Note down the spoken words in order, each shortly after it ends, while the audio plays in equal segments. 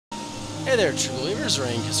Hey there, true believers,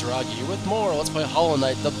 Rain Kisaragi with more Let's Play Hollow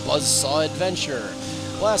Knight, the buzzsaw adventure.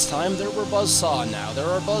 Last time there were buzzsaw, now there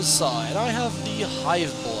are buzzsaw, and I have the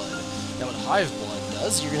hive blood. Now what hive blood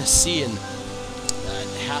does, you're going to see in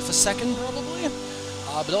half a second probably,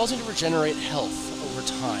 but it allows me to regenerate health over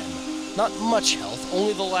time. Not much health,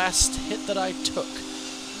 only the last hit that I took.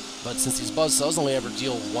 But since these buzzsaws only ever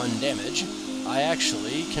deal 1 damage, I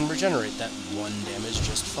actually can regenerate that 1 damage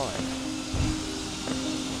just fine.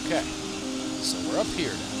 Okay. So we're up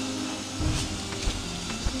here now.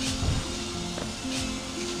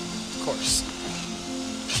 Of course.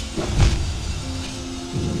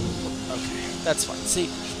 Okay, that's fine.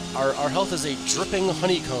 See, our health is a dripping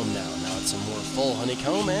honeycomb now. Now it's a more full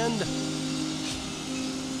honeycomb, and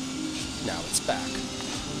now it's back.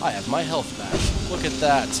 I have my health back. Look at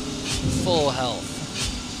that. Full health.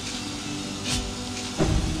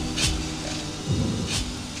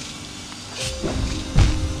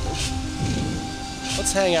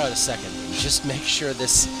 Let's hang out a second and just make sure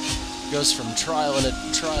this goes from trial and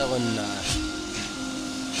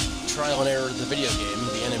error the video game,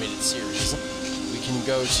 the animated series. We can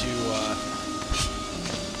go to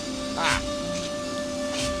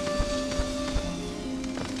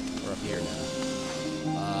we're up here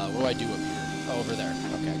now. What do I do up here? Oh, over there.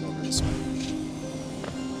 Okay, I go over this way.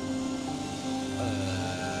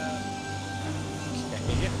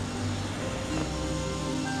 Okay.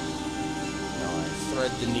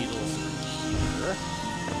 Thread the needle through here.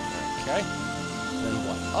 Okay. Then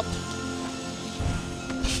what? Up?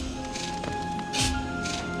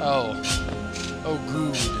 Oh. Oh,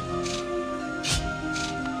 good.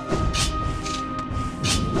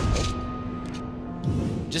 Nope.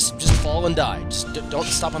 Just fall and die. Just don't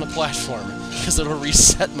stop on a platform, because it'll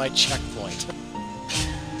reset my checkpoint.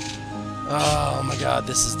 Oh my god,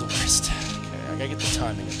 this is the worst. Okay, I gotta get the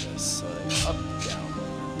timing of this. So up, down.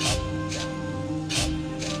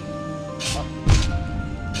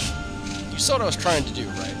 You saw what I was trying to do,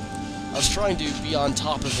 right? I was trying to be on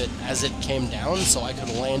top of it as it came down, so I could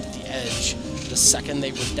land at the edge the second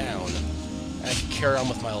they were down, and I could carry on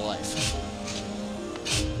with my life.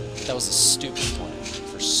 That was a stupid plan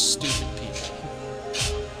for stupid people.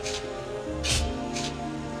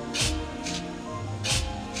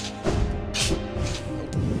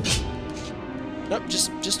 Nope,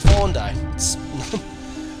 just fall and die.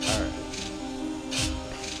 Alright.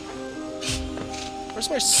 Where's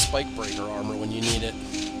my spike breaker armor when you need it?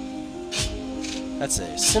 That's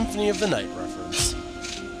a Symphony of the Night reference.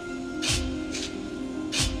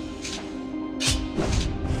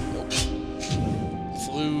 Nope.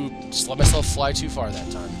 Just let myself fly too far that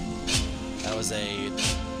time. That was a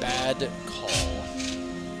bad call.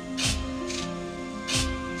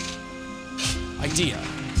 Idea.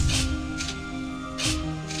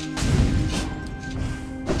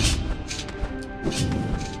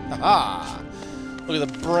 Haha! Look at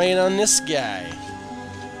the brain on this guy.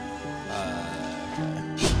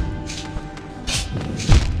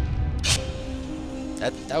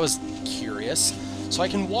 That was curious. So I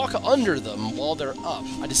can walk under them while they're up.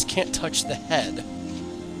 I just can't touch the head.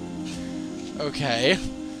 Okay.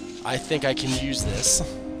 I think I can use this.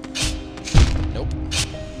 Nope.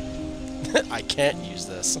 I can't use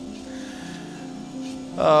this.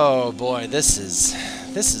 Oh boy, this is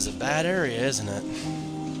a bad area, isn't it?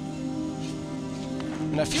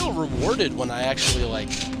 And I feel rewarded when I actually, like...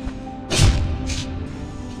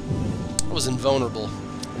 I was invulnerable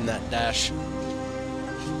in that dash.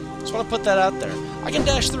 Just want to put that out there. I can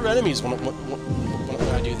dash through enemies when I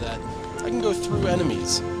do that. I can go through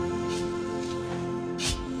enemies. My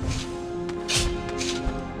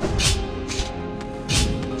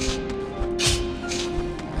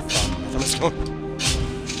thumb is going...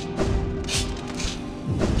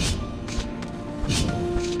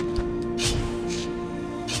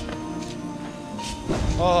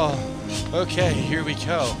 Oh, okay, here we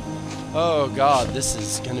go. Oh god, this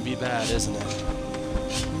is gonna be bad, isn't it?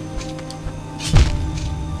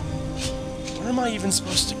 Where am I even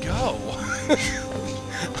supposed to go?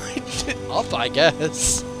 Up, I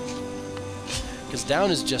guess. Because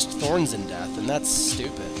down is just thorns and death, and that's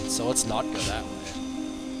stupid, so let's not go that way.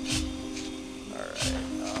 Alright,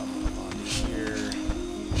 on here.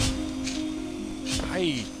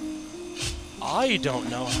 I don't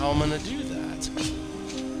know how I'm gonna do that.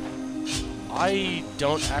 I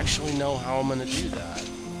don't actually know how I'm gonna do that.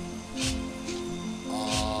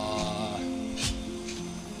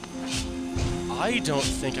 I don't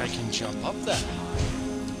think I can jump up that high.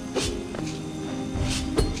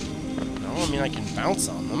 No, I mean I can bounce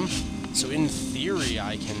on them. So in theory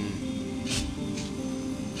I can...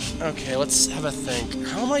 Okay, let's have a think.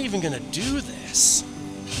 How am I even gonna do this?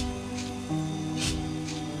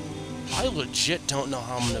 I legit don't know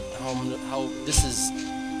how this is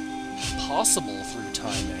possible through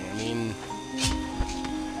timing. I mean,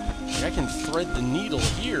 like, I can thread the needle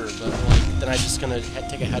here, but like then I'm just gonna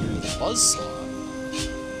take a header to the buzzsaw.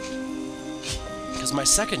 Because my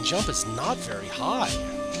second jump is not very high.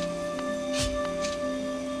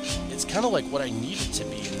 It's kind of like what I need it to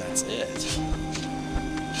be, and that's it.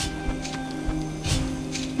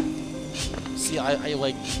 See, I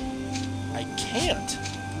can't.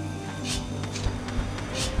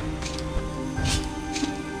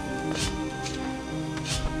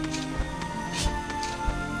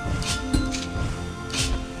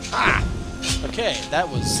 Ah! Okay, that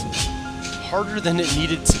was harder than it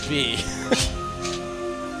needed to be.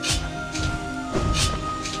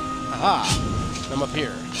 Aha! I'm up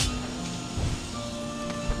here.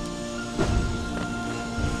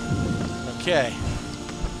 Okay.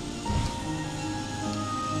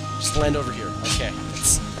 Just land over here. Okay,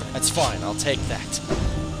 that's fine. I'll take that.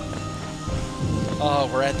 Oh,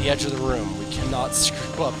 we're at the edge of the room. We cannot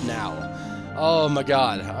screw up now. Oh my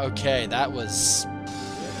god. Okay, that was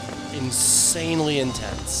insanely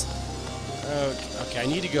intense. Okay, I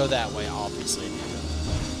need to go that way, obviously.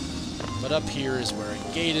 But up here is where a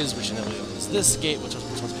gate is, which inevitably opens this gate, which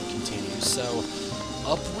must be continued. So,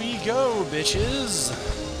 up we go, bitches!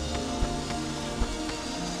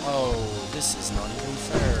 Oh, this is not even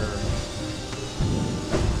fair.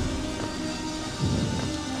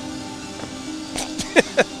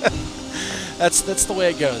 That's the way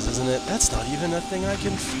it goes, isn't it? That's not even a thing I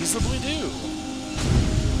can feasibly do.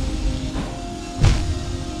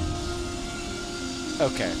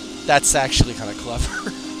 Okay, that's actually kind of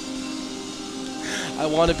clever. I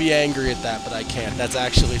want to be angry at that, but I can't. That's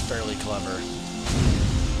actually fairly clever.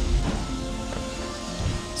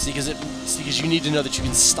 See, because you need to know that you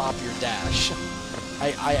can stop your dash.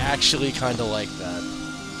 I actually kind of like that.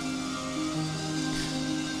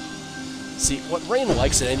 See, what Rain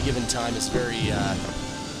likes at any given time is very,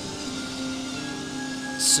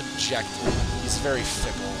 subjective. He's very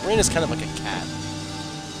fickle. Rain is kind of like a cat.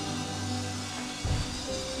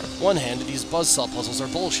 One-handed, these buzzsaw puzzles are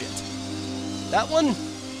bullshit. That one?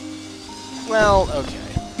 Well,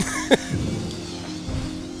 okay.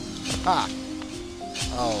 Ah.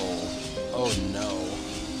 Oh. Oh no.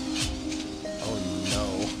 Oh no.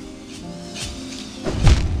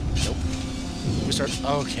 Nope. We start.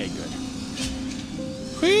 Okay, good.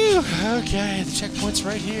 Whew. Okay, the checkpoint's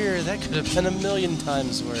right here. That could have been a million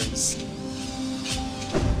times worse.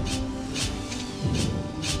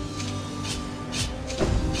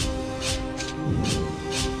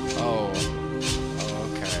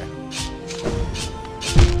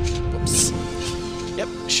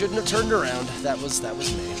 Shouldn't have turned around. That was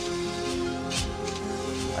me.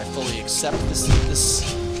 I fully accept this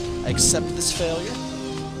I accept this failure.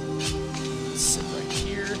 Let's sit right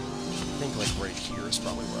here. I think like right here is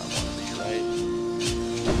probably where I want to be, right?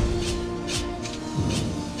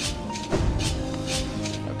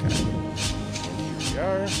 Okay. And here we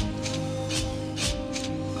are.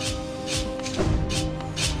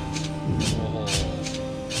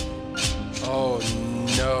 Oh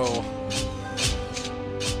no.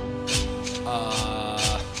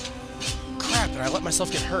 Crap, and I let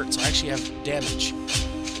myself get hurt, so I actually have damage.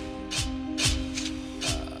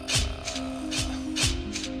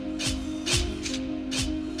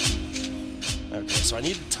 Okay, so I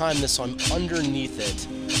need to time this so I'm underneath it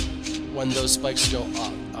when those spikes go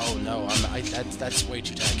up. Oh no, that's way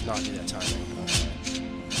too tight. I cannot do that timing.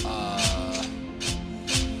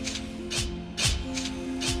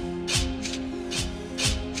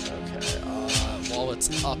 While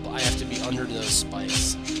it's up, I have to be under those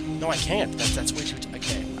spikes. No, I can't. That's way too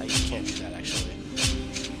okay, I can't do that, actually.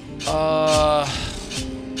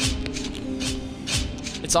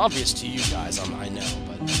 It's obvious to you guys, I know,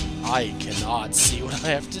 but I cannot see what I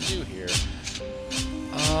have to do here.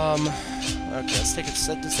 Okay, let's take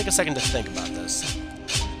a second to think about this.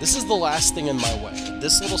 This is the last thing in my way.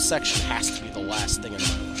 This little section has to be the last thing in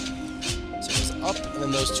my way. So it goes up, and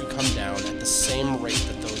then those two come down at the same rate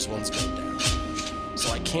that those ones go down. So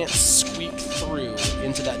I can't squeak through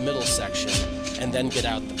into that middle section and then get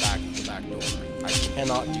out the back door. I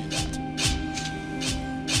cannot do that.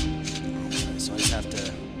 Okay, so I just have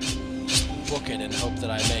to just book it and hope that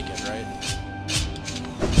I make it, right?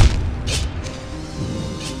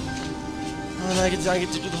 And I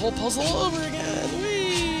get to do the whole puzzle all over again. Whee!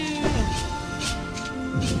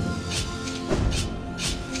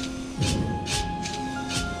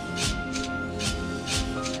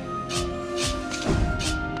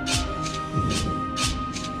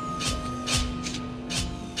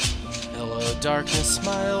 Darkness,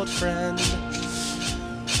 my old friend.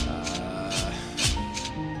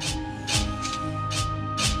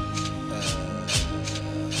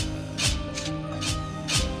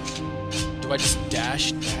 Do I just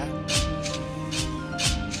dash? Nope.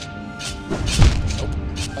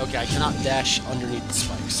 Okay, I cannot dash underneath the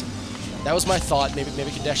spikes. That was my thought. Maybe I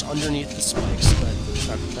could dash underneath the spikes,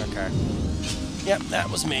 but okay. Yep, that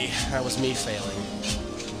was me. That was me failing.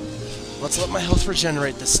 Let's let my health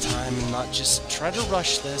regenerate this time and not just try to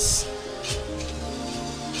rush this.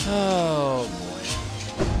 Oh boy.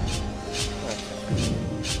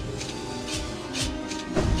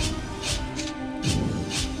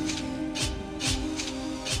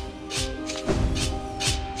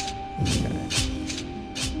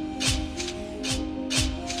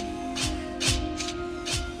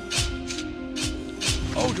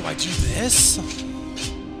 Oh, do I do this?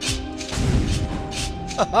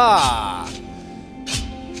 Haha!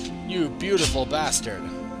 You beautiful bastard.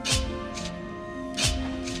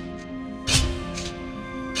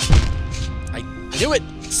 I knew it!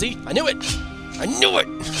 See? I knew it! I knew it!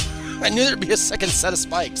 I knew there'd be a second set of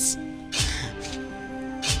spikes.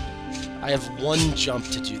 I have one jump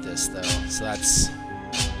to do this, though, so that's...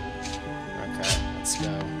 Okay, let's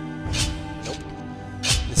go.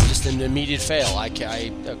 This is just an immediate fail.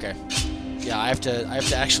 Okay. Yeah, I have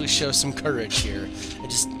to actually show some courage here. I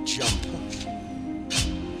just jump.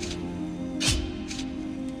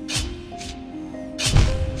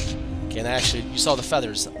 Okay, and actually, you saw the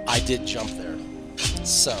feathers. I did jump there.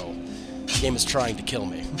 So, the game is trying to kill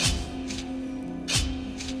me.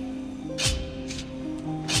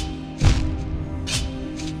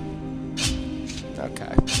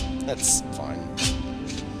 Okay, that's fine.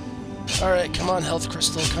 Alright, come on, health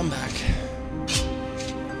crystal, come back.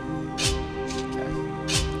 Okay.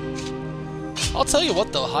 I'll tell you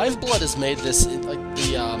what, though, Hive Blood has made this, like,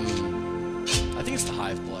 the, I think it's the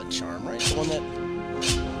Hive Blood charm, right? The one that...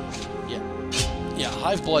 Yeah,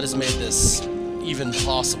 Hive Blood has made this even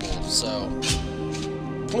possible, so...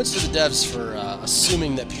 Points to the devs for,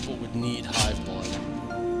 assuming that people would need Hive Blood.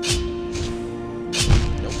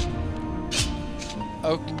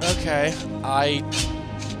 Nope. Okay, I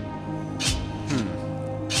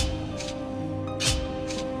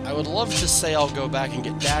would love to say I'll go back and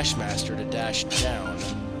get Dash Master to dash down.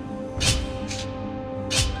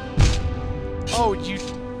 Oh, you...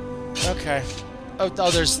 Okay. Oh,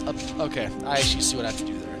 there's... Okay, I actually see what I have to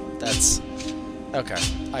do there. That's... Okay.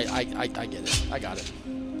 I get it. I got it.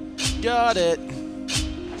 Got it!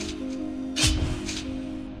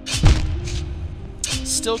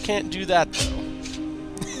 Still can't do that, though.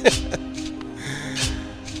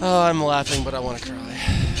 Oh, I'm laughing, but I want to cry.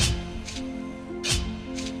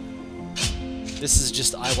 This is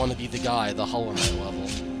just I want to be the guy, the Hollow Knight level.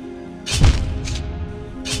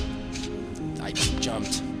 I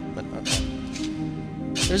jumped, but okay.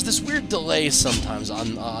 There's this weird delay sometimes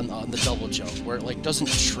on the double jump, where it like doesn't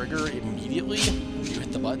trigger immediately when you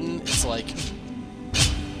hit the button. It's like...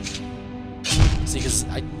 See, because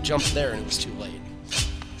I jumped there and it was too late.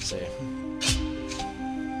 See.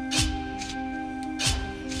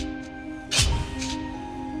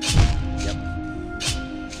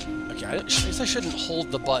 I guess I shouldn't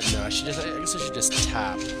hold the button, though. I guess I should just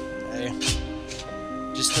tap, okay?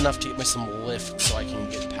 Just enough to get me some lift so I can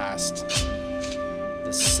get past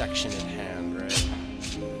this section at hand, right?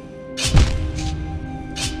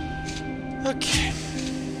 Okay.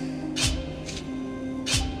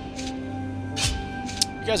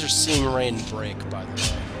 You guys are seeing rain break, by the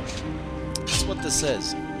way. That's what this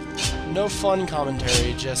is. No fun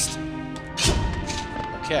commentary, just...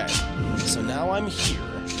 Okay, so now I'm here.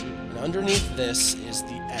 Underneath this is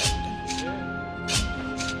the end.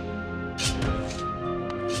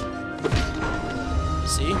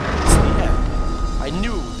 See? It's the end. I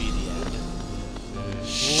knew it would be the end.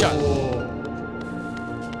 Shut up.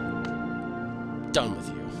 Done with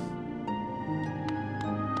you.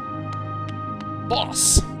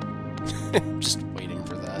 Boss! Just waiting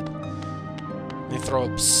for that. They throw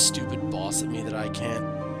a stupid boss at me that I can't...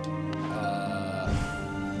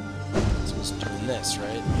 I'm supposed to do this,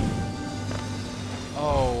 right?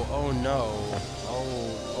 Oh no.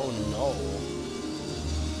 Oh no.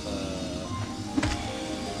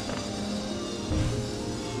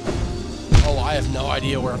 Oh, I have no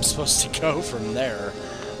idea where I'm supposed to go from there.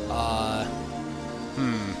 Well,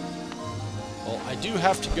 I do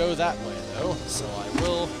have to go that way, though, so I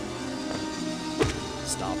will...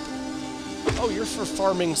 Stop. Oh, you're for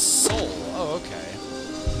farming soul. Oh, okay.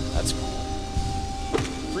 That's cool.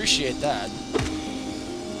 Appreciate that.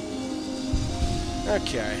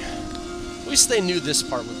 Okay. At least they knew this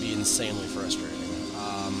part would be insanely frustrating.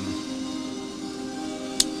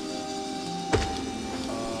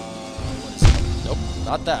 What is it? Nope,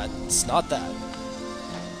 not that. It's not that.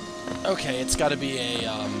 Okay, it's gotta be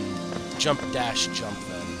a, jump dash jump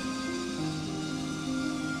then.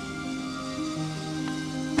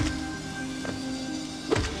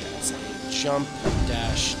 jump,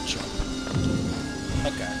 dash, jump.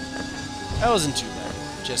 Okay. That wasn't too bad.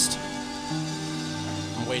 Just...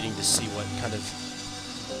 I'm waiting to see what kind of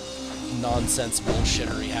nonsense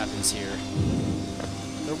bullshittery happens here.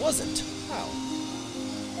 There wasn't. Wow.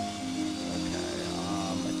 Okay,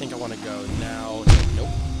 I think I want to go now. Nope.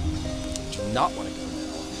 Do not want to go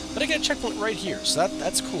now. But I get a checkpoint right here, so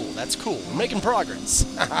that's cool. That's cool. We're making progress.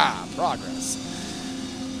 Haha, progress.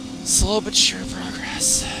 Slow but sure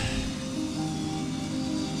progress.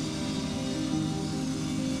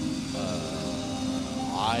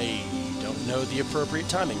 I don't know the appropriate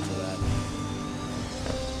timing for that.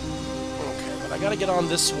 Okay, but I gotta get on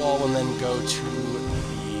this wall and then go to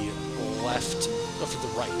the left, go to the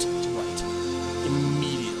right,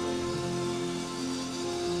 immediately.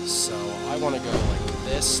 So I want to go like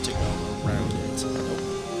this to go around it.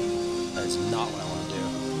 Nope, that is not what I want to do.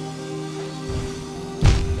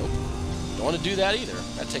 Nope, don't want to do that either.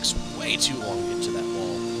 That takes way too long to get to that wall.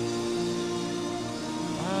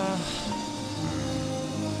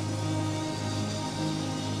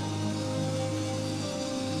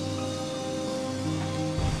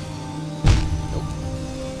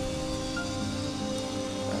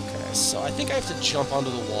 So I think I have to jump onto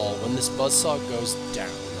the wall when this buzzsaw goes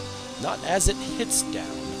down. Not as it hits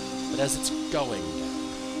down, but as it's going down.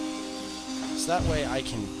 So that way I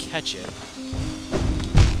can catch it.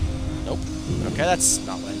 Nope. Okay, that's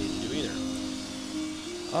not what I need to do either.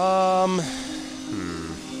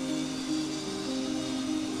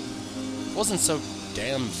 If it wasn't so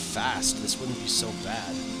damn fast, this wouldn't be so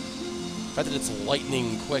bad. The fact that it's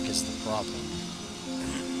lightning quick is the problem.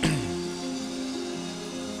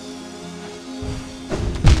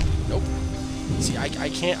 See, I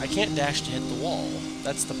can't dash to hit the wall.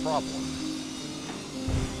 That's the problem.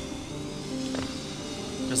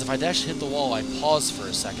 Because if I dash to hit the wall, I pause for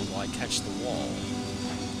a second while I catch the wall.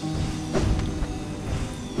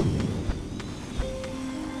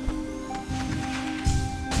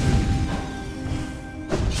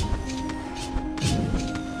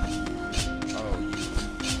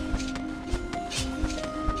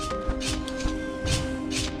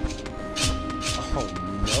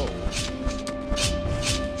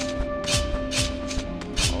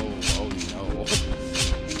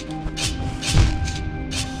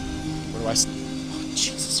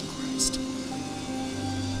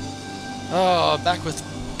 Oh, back with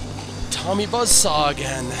Tommy Buzzsaw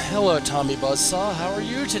again. Hello, Tommy Buzzsaw. How are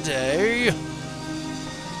you today?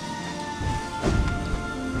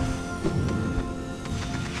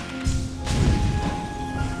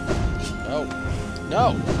 No.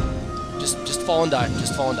 No! Just fall and die.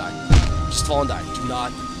 Just fall and die. Just fall and die. Do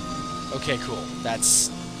not... Okay, cool. That's...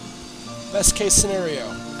 best case scenario.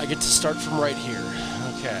 I get to start from right here.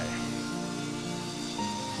 Okay.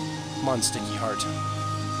 Come on, Sticky Heart.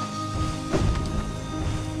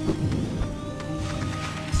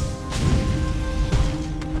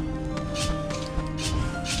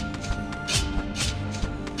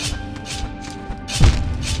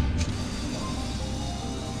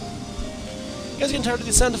 You guys getting tired of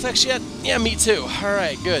these sound effects yet? Yeah, me too.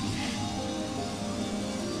 Alright, good.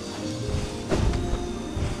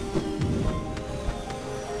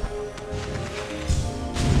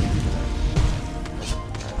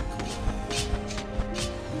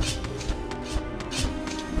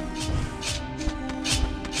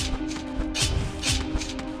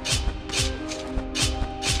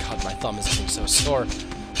 God, my thumb is getting so sore.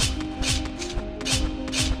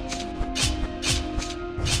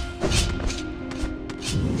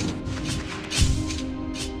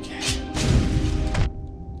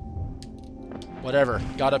 Whatever.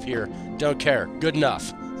 Got up here. Don't care. Good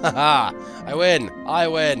enough. Haha. I win. I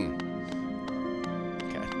win.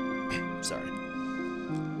 Okay. Sorry.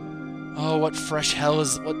 Oh, what fresh hell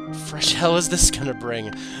is this gonna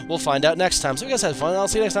bring? We'll find out next time. So you guys had fun. I'll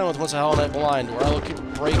see you next time with Once a Hollow Knight Blind, where I will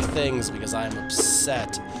break things because I am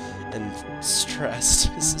upset and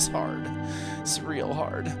stressed. This is hard. It's real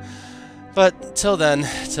hard. But till then,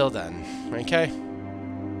 okay?